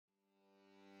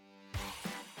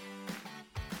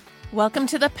Welcome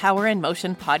to the Power in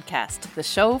Motion podcast, the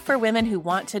show for women who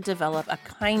want to develop a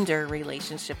kinder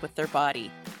relationship with their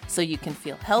body so you can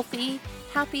feel healthy,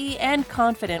 happy, and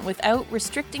confident without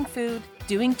restricting food,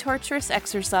 doing torturous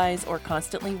exercise, or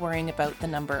constantly worrying about the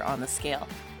number on the scale.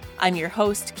 I'm your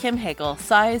host, Kim Hagel,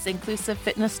 size-inclusive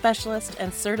fitness specialist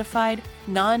and certified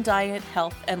non-diet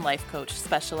health and life coach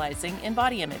specializing in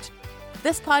body image.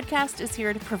 This podcast is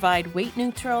here to provide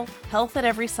weight-neutral, health at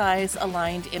every size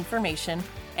aligned information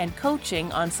and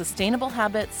coaching on sustainable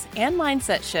habits and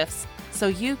mindset shifts so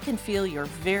you can feel your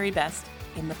very best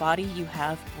in the body you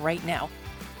have right now.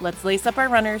 Let's lace up our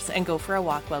runners and go for a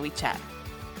walk while we chat.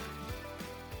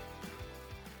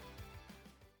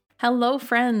 Hello,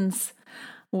 friends.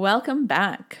 Welcome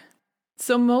back.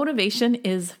 So motivation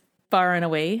is far and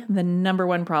away the number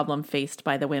one problem faced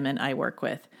by the women I work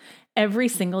with. Every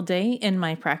single day in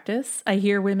my practice, I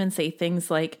hear women say things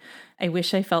like, I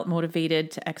wish I felt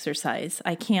motivated to exercise.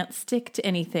 I can't stick to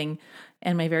anything.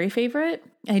 And my very favorite,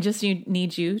 I just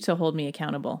need you to hold me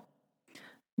accountable.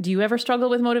 Do you ever struggle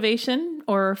with motivation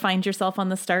or find yourself on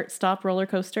the start-stop roller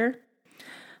coaster?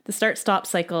 The start-stop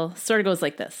cycle sort of goes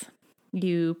like this.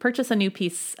 You purchase a new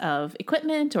piece of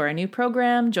equipment or a new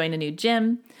program, join a new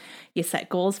gym. You set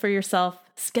goals for yourself,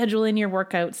 schedule in your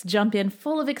workouts, jump in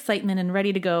full of excitement and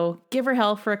ready to go, give her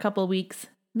hell for a couple weeks,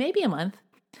 maybe a month.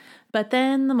 But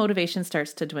then the motivation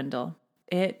starts to dwindle.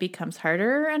 It becomes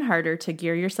harder and harder to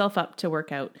gear yourself up to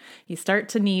work out. You start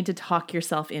to need to talk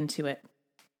yourself into it.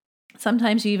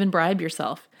 Sometimes you even bribe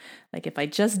yourself. Like, if I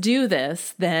just do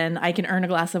this, then I can earn a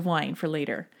glass of wine for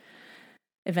later.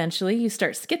 Eventually, you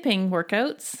start skipping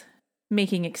workouts,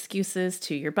 making excuses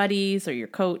to your buddies or your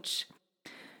coach.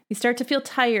 You start to feel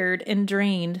tired and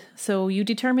drained, so you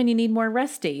determine you need more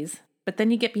rest days, but then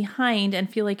you get behind and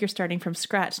feel like you're starting from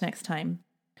scratch next time.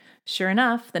 Sure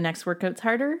enough, the next workout's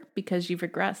harder because you've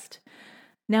regressed.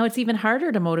 Now it's even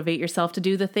harder to motivate yourself to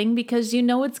do the thing because you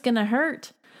know it's going to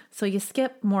hurt. So you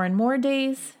skip more and more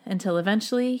days until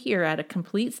eventually you're at a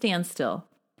complete standstill.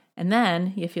 And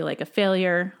then you feel like a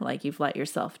failure, like you've let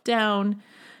yourself down.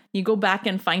 You go back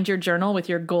and find your journal with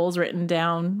your goals written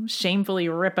down, shamefully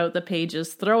rip out the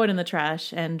pages, throw it in the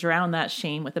trash, and drown that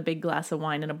shame with a big glass of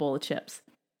wine and a bowl of chips.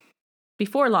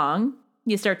 Before long,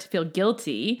 you start to feel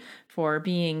guilty for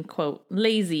being, quote,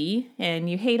 lazy, and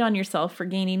you hate on yourself for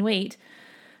gaining weight,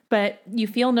 but you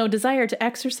feel no desire to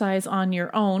exercise on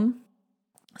your own,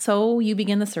 so you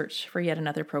begin the search for yet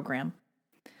another program.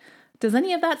 Does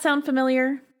any of that sound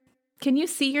familiar? Can you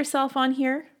see yourself on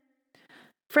here?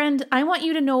 Friend, I want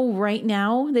you to know right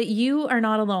now that you are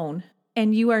not alone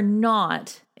and you are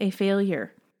not a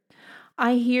failure.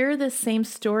 I hear this same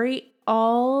story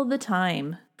all the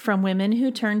time from women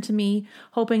who turn to me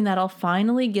hoping that I'll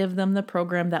finally give them the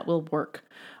program that will work,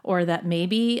 or that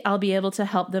maybe I'll be able to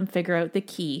help them figure out the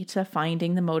key to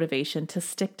finding the motivation to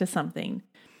stick to something.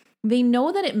 They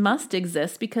know that it must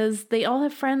exist because they all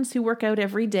have friends who work out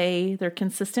every day, they're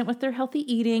consistent with their healthy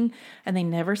eating, and they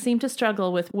never seem to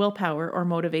struggle with willpower or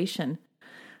motivation.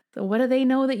 So what do they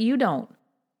know that you don't?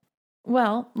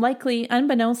 Well, likely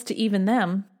unbeknownst to even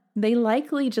them, they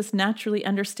likely just naturally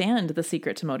understand the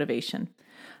secret to motivation.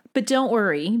 But don't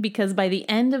worry, because by the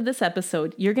end of this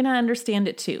episode, you're going to understand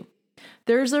it too.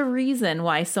 There's a reason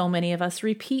why so many of us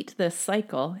repeat this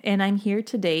cycle, and I'm here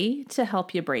today to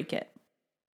help you break it.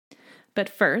 But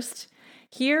first,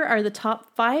 here are the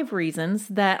top 5 reasons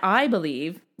that I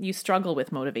believe you struggle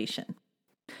with motivation.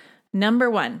 Number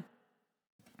 1,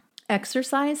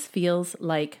 exercise feels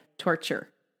like torture.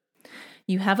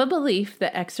 You have a belief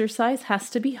that exercise has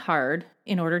to be hard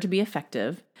in order to be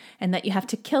effective, and that you have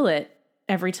to kill it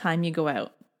every time you go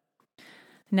out.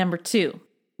 Number 2,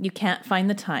 you can't find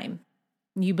the time.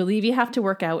 You believe you have to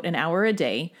work out an hour a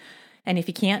day, and if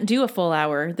you can't do a full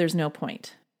hour, there's no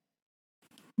point.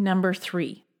 Number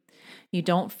 3, you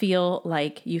don't feel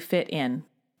like you fit in.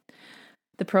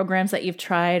 The programs that you've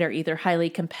tried are either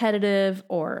highly competitive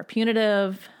or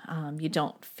punitive. You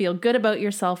don't feel good about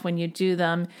yourself when you do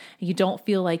them. You don't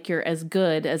feel like you're as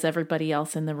good as everybody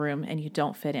else in the room, and you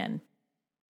don't fit in.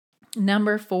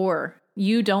 Number 4,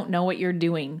 you don't know what you're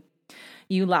doing.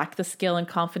 You lack the skill and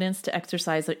confidence to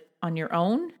exercise on your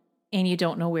own, and you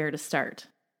don't know where to start.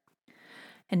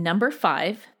 And number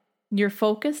 5, you're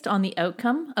focused on the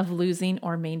outcome of losing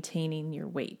or maintaining your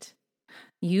weight.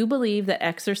 You believe that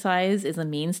exercise is a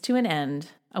means to an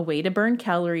end, a way to burn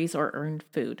calories or earn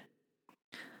food.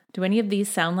 Do any of these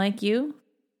sound like you?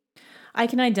 I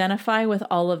can identify with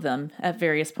all of them at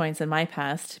various points in my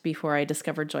past before I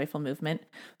discovered Joyful Movement.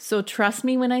 So trust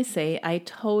me when I say I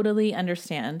totally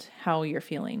understand how you're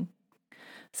feeling.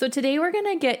 So today we're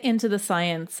going to get into the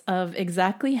science of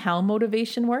exactly how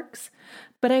motivation works,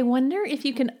 But I wonder if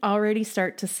you can already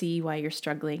start to see why you're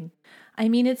struggling. I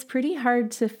mean, it's pretty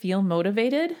hard to feel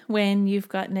motivated when you've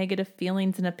got negative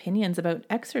feelings and opinions about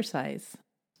exercise,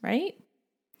 right?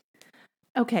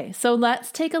 Okay, so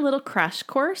let's take a little crash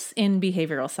course in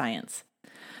behavioral science.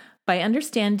 By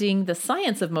understanding the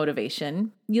science of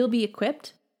motivation, you'll be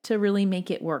equipped to really make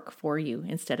it work for you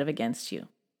instead of against you.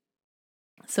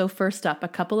 So first up, a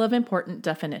couple of important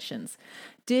definitions.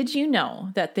 Did you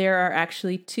know that there are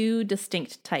actually two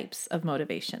distinct types of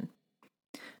motivation?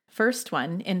 First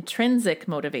one, intrinsic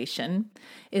motivation,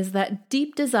 is that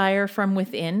deep desire from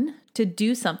within to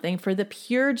do something for the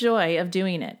pure joy of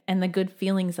doing it and the good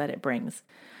feelings that it brings.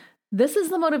 This is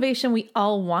the motivation we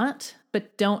all want,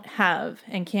 but don't have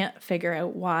and can't figure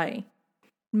out why.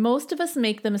 Most of us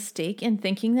make the mistake in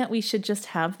thinking that we should just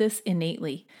have this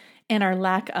innately, and our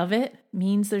lack of it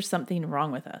means there's something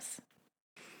wrong with us.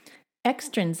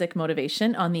 Extrinsic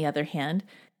motivation, on the other hand,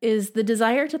 is the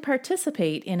desire to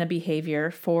participate in a behavior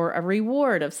for a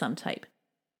reward of some type.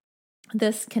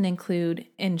 This can include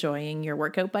enjoying your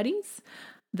workout buddies,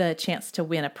 the chance to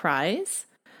win a prize,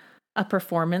 a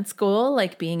performance goal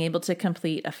like being able to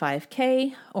complete a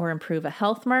 5K or improve a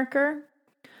health marker,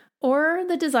 or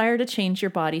the desire to change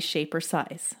your body's shape or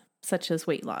size, such as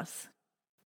weight loss.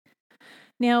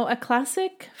 Now, a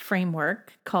classic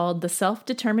framework called the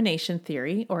self-determination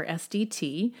theory, or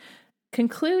SDT,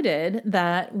 concluded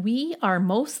that we are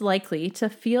most likely to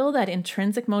feel that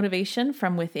intrinsic motivation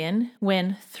from within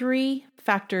when three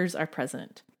factors are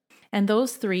present. And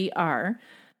those three are: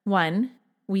 1,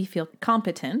 we feel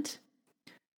competent;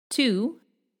 2,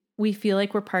 we feel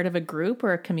like we're part of a group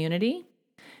or a community;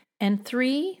 and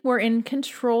 3, we're in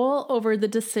control over the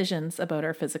decisions about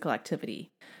our physical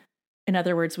activity. In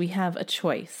other words, we have a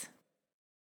choice.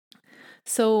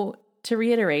 So to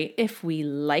reiterate, if we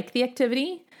like the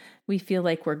activity, we feel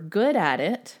like we're good at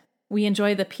it, we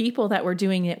enjoy the people that we're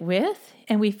doing it with,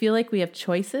 and we feel like we have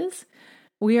choices,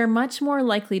 we are much more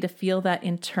likely to feel that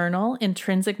internal,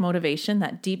 intrinsic motivation,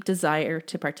 that deep desire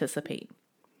to participate.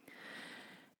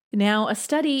 Now, a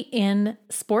study in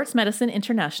Sports Medicine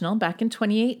International back in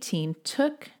 2018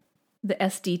 took the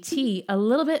SDT a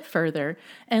little bit further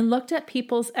and looked at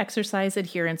people's exercise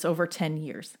adherence over 10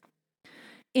 years.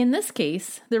 In this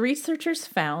case, the researchers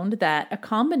found that a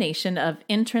combination of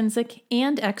intrinsic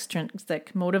and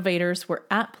extrinsic motivators were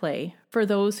at play for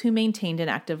those who maintained an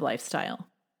active lifestyle.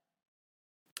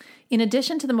 In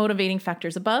addition to the motivating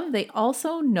factors above, they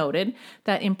also noted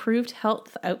that improved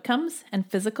health outcomes and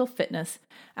physical fitness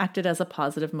acted as a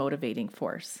positive motivating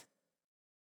force.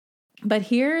 But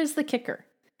here is the kicker.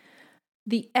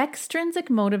 The extrinsic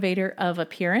motivator of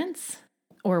appearance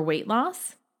or weight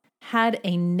loss had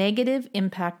a negative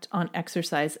impact on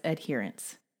exercise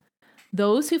adherence.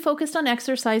 Those who focused on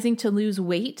exercising to lose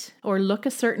weight or look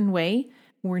a certain way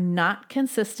were not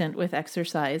consistent with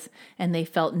exercise, and they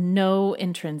felt no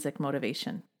intrinsic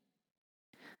motivation.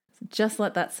 Just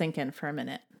let that sink in for a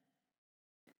minute.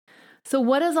 So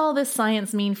what does all this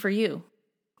science mean for you?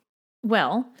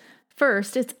 Well,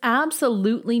 first, it's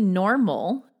absolutely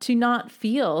normal to not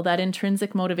feel that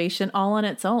intrinsic motivation all on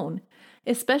its own,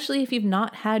 especially if you've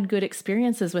not had good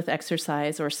experiences with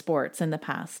exercise or sports in the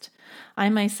past. I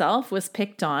myself was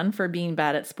picked on for being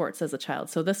bad at sports as a child,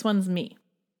 so this one's me.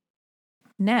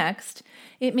 Next,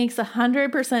 it makes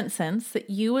 100% sense that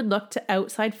you would look to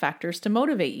outside factors to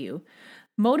motivate you.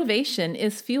 Motivation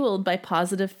is fueled by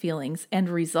positive feelings and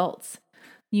results.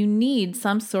 You need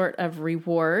some sort of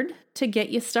reward to get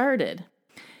you started.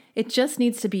 It just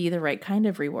needs to be the right kind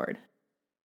of reward.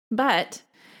 But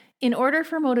in order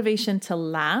for motivation to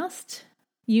last,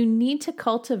 you need to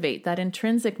cultivate that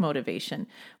intrinsic motivation,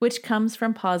 which comes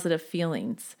from positive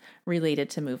feelings related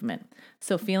to movement.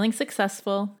 So feeling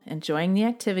successful, enjoying the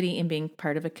activity, and being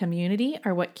part of a community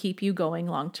are what keep you going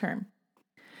long term.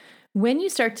 When you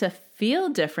start to feel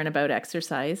different about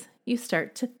exercise, you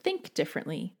start to think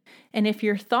differently. And if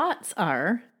your thoughts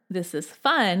are, this is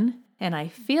fun and I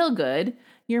feel good,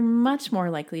 you're much more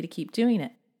likely to keep doing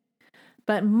it.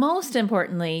 But most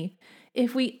importantly,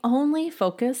 if we only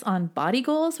focus on body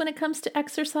goals when it comes to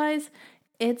exercise,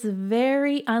 it's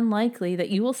very unlikely that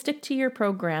you will stick to your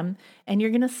program and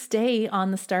you're going to stay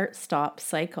on the start-stop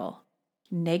cycle.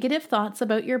 Negative thoughts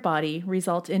about your body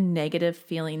result in negative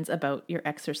feelings about your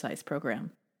exercise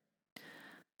program.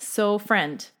 So,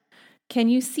 friend, can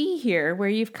you see here where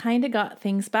you've kind of got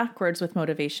things backwards with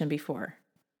motivation before?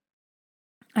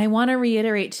 I want to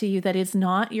reiterate to you that it's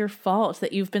not your fault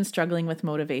that you've been struggling with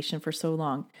motivation for so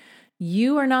long.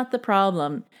 You are not the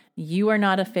problem. You are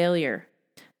not a failure.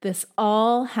 This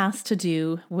all has to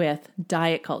do with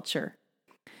diet culture.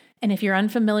 And if you're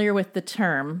unfamiliar with the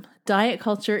term, diet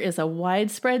culture is a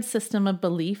widespread system of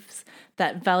beliefs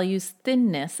that values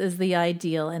thinness as the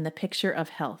ideal and the picture of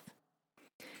health.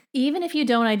 Even if you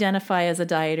don't identify as a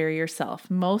dieter yourself,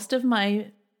 most of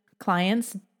my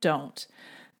clients don't.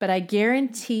 But I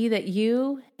guarantee that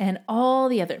you and all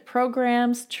the other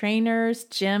programs, trainers,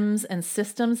 gyms, and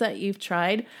systems that you've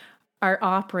tried are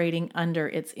operating under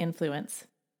its influence.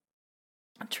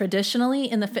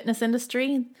 Traditionally, in the fitness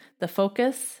industry, the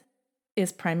focus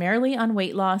is primarily on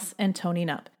weight loss and toning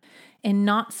up, and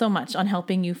not so much on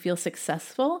helping you feel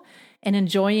successful and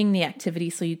enjoying the activity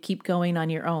so you keep going on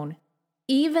your own.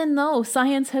 Even though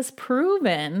science has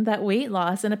proven that weight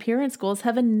loss and appearance goals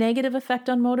have a negative effect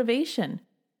on motivation.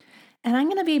 And I'm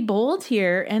going to be bold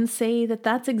here and say that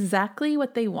that's exactly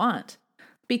what they want.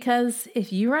 Because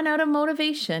if you run out of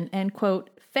motivation and, quote,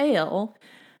 fail,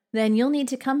 then you'll need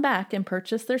to come back and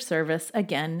purchase their service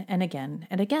again and again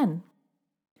and again.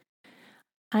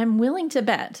 I'm willing to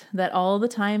bet that all the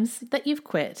times that you've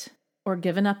quit or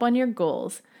given up on your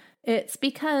goals, it's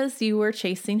because you were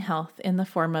chasing health in the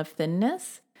form of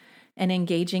thinness and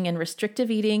engaging in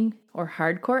restrictive eating or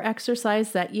hardcore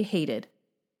exercise that you hated.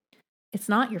 It's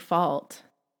not your fault.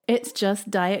 It's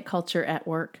just diet culture at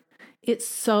work. It's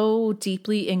so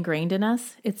deeply ingrained in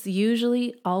us. It's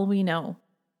usually all we know.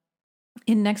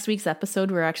 In next week's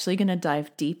episode, we're actually going to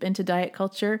dive deep into diet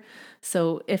culture.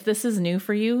 So if this is new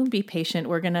for you, be patient.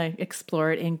 We're going to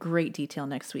explore it in great detail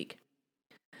next week.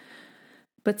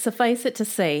 But suffice it to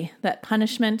say that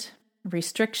punishment,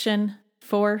 restriction,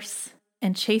 force,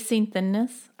 and chasing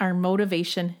thinness are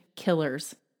motivation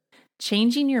killers.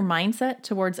 Changing your mindset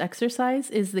towards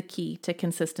exercise is the key to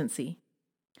consistency.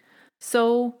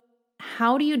 So,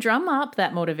 how do you drum up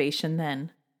that motivation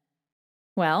then?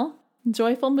 Well,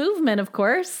 joyful movement, of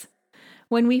course.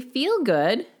 When we feel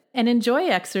good and enjoy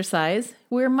exercise,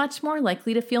 we're much more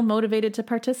likely to feel motivated to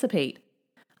participate.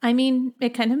 I mean,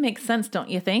 it kind of makes sense, don't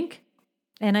you think?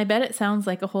 And I bet it sounds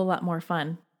like a whole lot more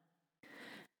fun.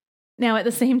 Now, at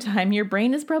the same time, your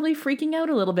brain is probably freaking out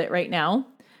a little bit right now,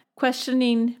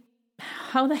 questioning,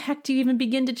 how the heck do you even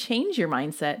begin to change your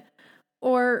mindset?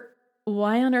 Or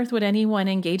why on earth would anyone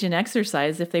engage in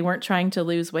exercise if they weren't trying to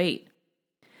lose weight?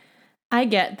 I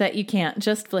get that you can't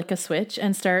just flick a switch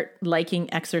and start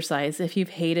liking exercise if you've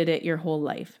hated it your whole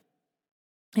life.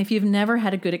 If you've never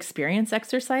had a good experience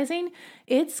exercising,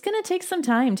 it's going to take some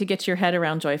time to get your head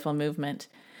around joyful movement.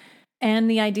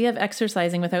 And the idea of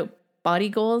exercising without body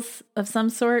goals of some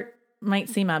sort might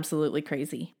seem absolutely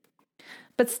crazy.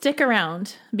 But stick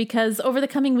around, because over the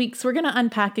coming weeks, we're going to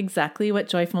unpack exactly what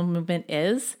joyful movement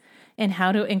is and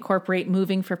how to incorporate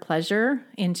moving for pleasure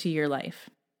into your life.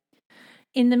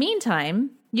 In the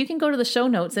meantime, you can go to the show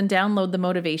notes and download the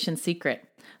Motivation Secret.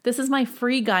 This is my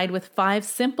free guide with 5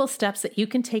 simple steps that you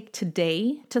can take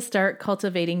today to start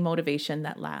cultivating motivation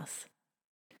that lasts.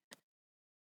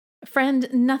 Friend,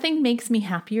 nothing makes me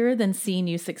happier than seeing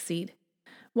you succeed.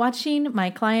 Watching my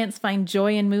clients find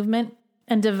joy in movement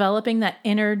and developing that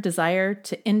inner desire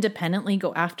to independently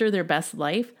go after their best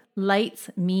life lights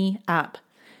me up.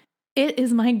 It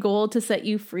is my goal to set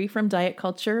you free from diet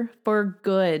culture for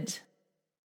good.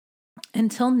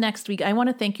 Until next week, I want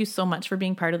to thank you so much for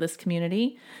being part of this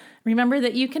community. Remember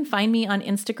that you can find me on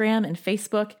Instagram and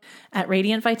Facebook at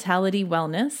Radiant Vitality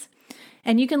Wellness,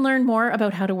 and you can learn more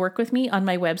about how to work with me on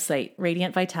my website,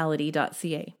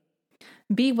 radiantvitality.ca.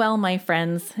 Be well, my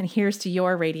friends, and here's to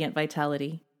your radiant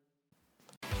vitality.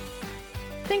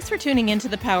 Thanks for tuning into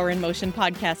the Power in Motion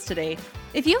podcast today.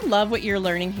 If you love what you're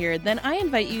learning here, then I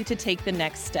invite you to take the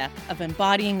next step of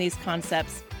embodying these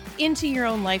concepts into your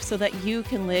own life so that you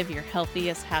can live your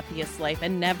healthiest, happiest life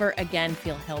and never again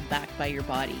feel held back by your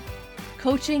body.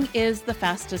 Coaching is the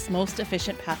fastest, most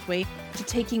efficient pathway to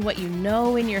taking what you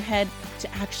know in your head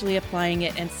to actually applying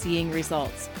it and seeing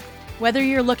results. Whether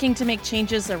you're looking to make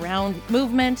changes around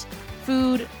movement,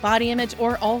 food, body image,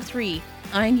 or all three,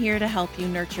 I'm here to help you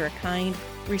nurture a kind,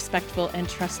 respectful, and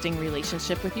trusting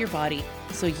relationship with your body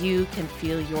so you can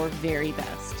feel your very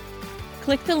best.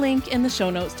 Click the link in the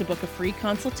show notes to book a free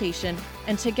consultation,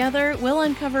 and together we'll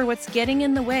uncover what's getting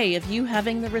in the way of you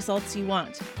having the results you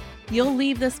want. You'll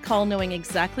leave this call knowing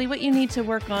exactly what you need to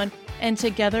work on, and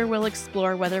together we'll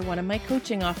explore whether one of my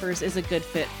coaching offers is a good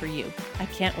fit for you. I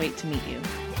can't wait to meet you.